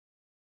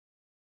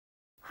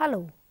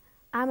Hello,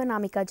 I am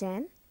Anamika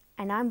Jain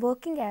and I am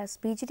working as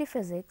PGT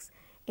Physics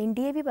in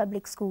DAV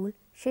Public School,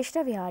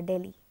 Shishta Vihar,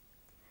 Delhi.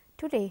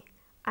 Today,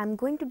 I am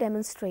going to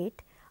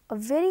demonstrate a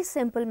very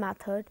simple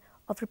method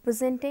of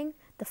representing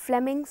the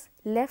Fleming's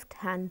left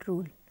hand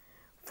rule.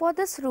 For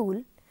this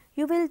rule,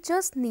 you will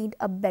just need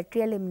a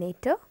battery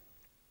eliminator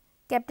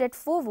kept at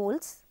 4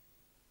 volts,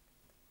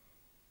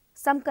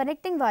 some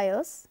connecting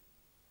wires,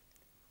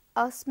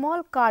 a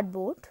small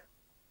cardboard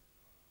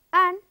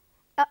and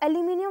an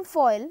aluminium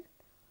foil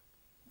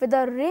with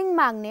a ring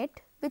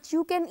magnet which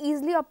you can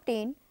easily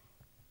obtain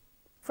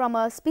from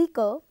a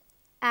speaker,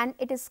 and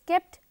it is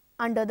kept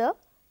under the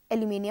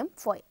aluminium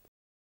foil.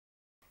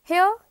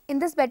 Here in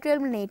this battery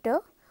eliminator,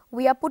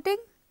 we are putting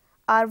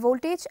our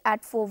voltage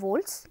at 4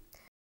 volts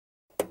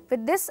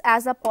with this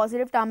as a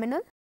positive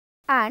terminal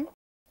and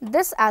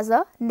this as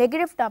a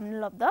negative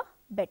terminal of the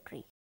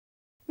battery.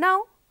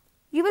 Now,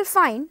 you will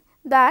find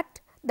that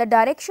the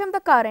direction of the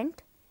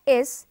current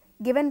is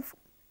given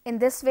in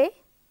this way,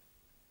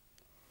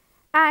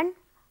 and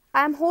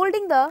I am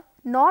holding the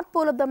north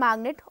pole of the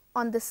magnet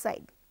on this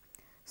side.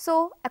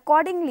 So,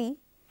 accordingly,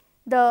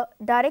 the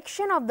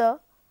direction of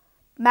the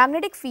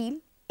magnetic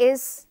field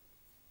is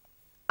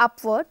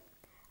upward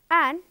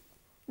and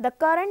the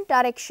current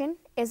direction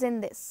is in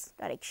this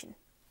direction.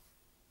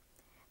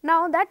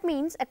 Now, that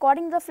means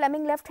according to the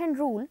Fleming left hand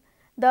rule,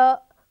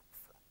 the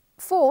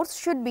force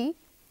should be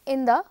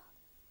in the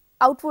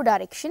outward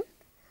direction.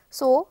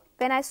 So,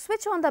 when I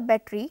switch on the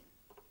battery,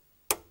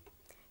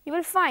 you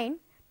will find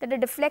that the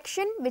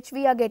deflection which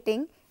we are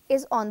getting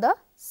is on the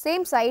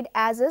same side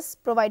as is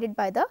provided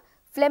by the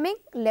Fleming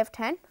left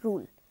hand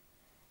rule.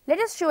 Let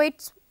us show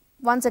it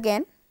once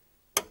again.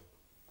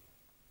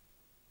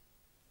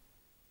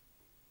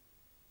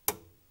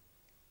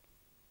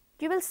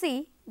 You will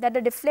see that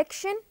the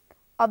deflection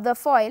of the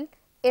foil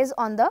is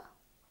on the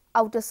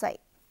outer side.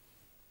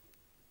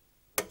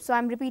 So, I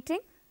am repeating,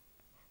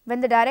 when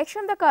the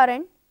direction of the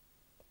current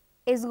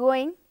is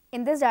going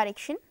in this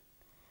direction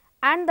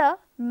and the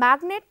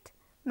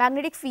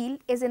magnetic field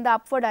is in the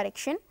upward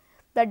direction,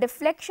 the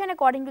deflection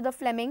according to the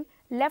Fleming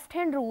left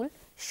hand rule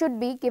should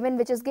be given,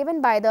 which is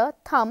given by the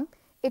thumb,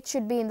 it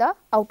should be in the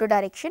outer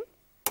direction.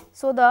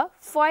 So, the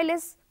foil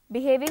is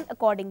behaving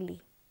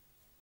accordingly.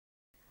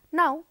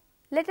 Now,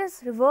 let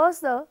us reverse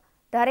the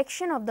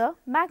direction of the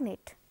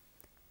magnet.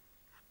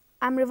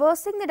 I am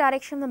reversing the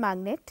direction of the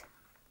magnet.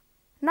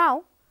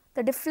 Now,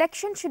 the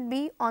deflection should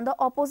be on the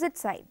opposite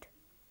side.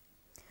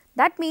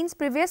 That means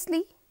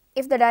previously,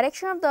 if the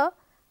direction of the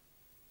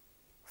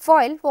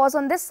foil was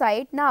on this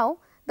side, now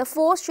the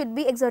force should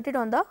be exerted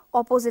on the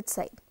opposite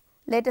side.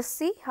 Let us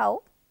see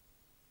how.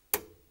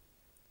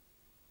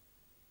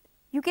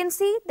 You can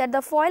see that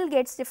the foil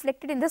gets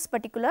deflected in this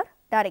particular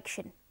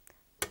direction.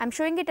 I am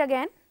showing it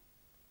again.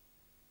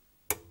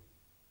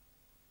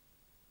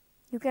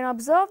 You can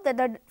observe that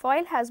the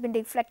foil has been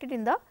deflected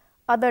in the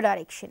other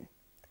direction.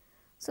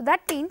 So,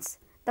 that means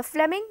the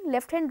Fleming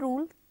left hand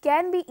rule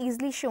can be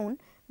easily shown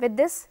with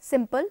this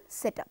simple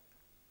setup.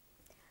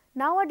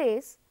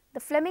 Nowadays, the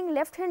Fleming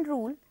left hand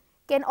rule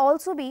can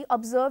also be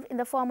observed in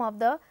the form of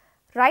the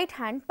right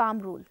hand palm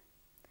rule.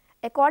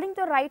 According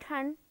to right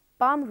hand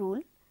palm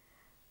rule,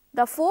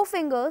 the 4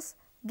 fingers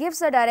gives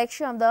the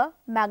direction of the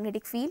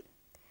magnetic field,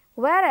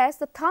 whereas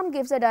the thumb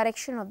gives the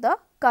direction of the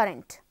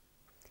current.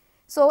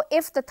 So,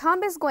 if the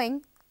thumb is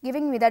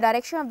giving me the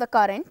direction of the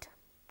current,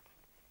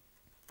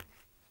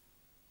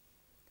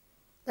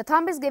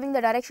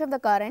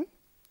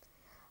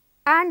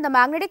 and the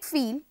magnetic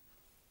field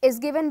is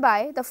given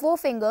by the 4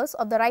 fingers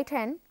of the right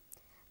hand,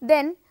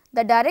 then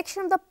the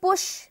direction of the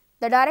push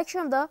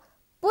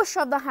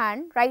of the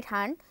right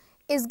hand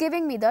is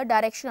giving me the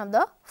direction of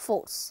the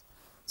force.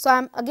 So, I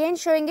am again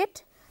showing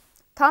it.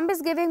 Thumb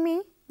is giving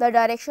me the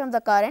direction of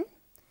the current,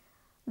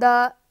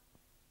 the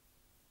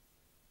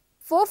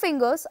 4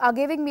 fingers are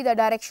giving me the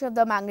direction of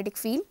the magnetic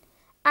field,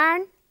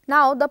 and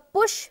now the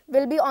push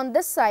will be on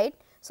this side.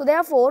 So,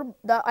 therefore,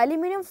 the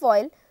aluminium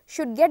foil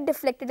should get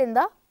deflected in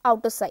the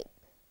outer side.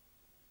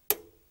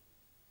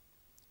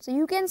 So,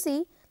 you can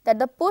see that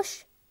the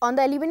push on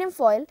the aluminium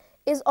foil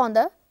is on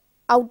the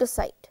outer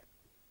side.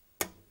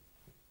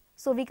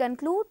 So, we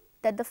conclude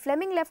that the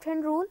Fleming left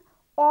hand rule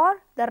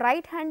or the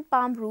right hand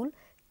palm rule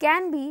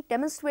can be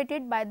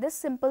demonstrated by this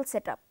simple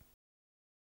setup.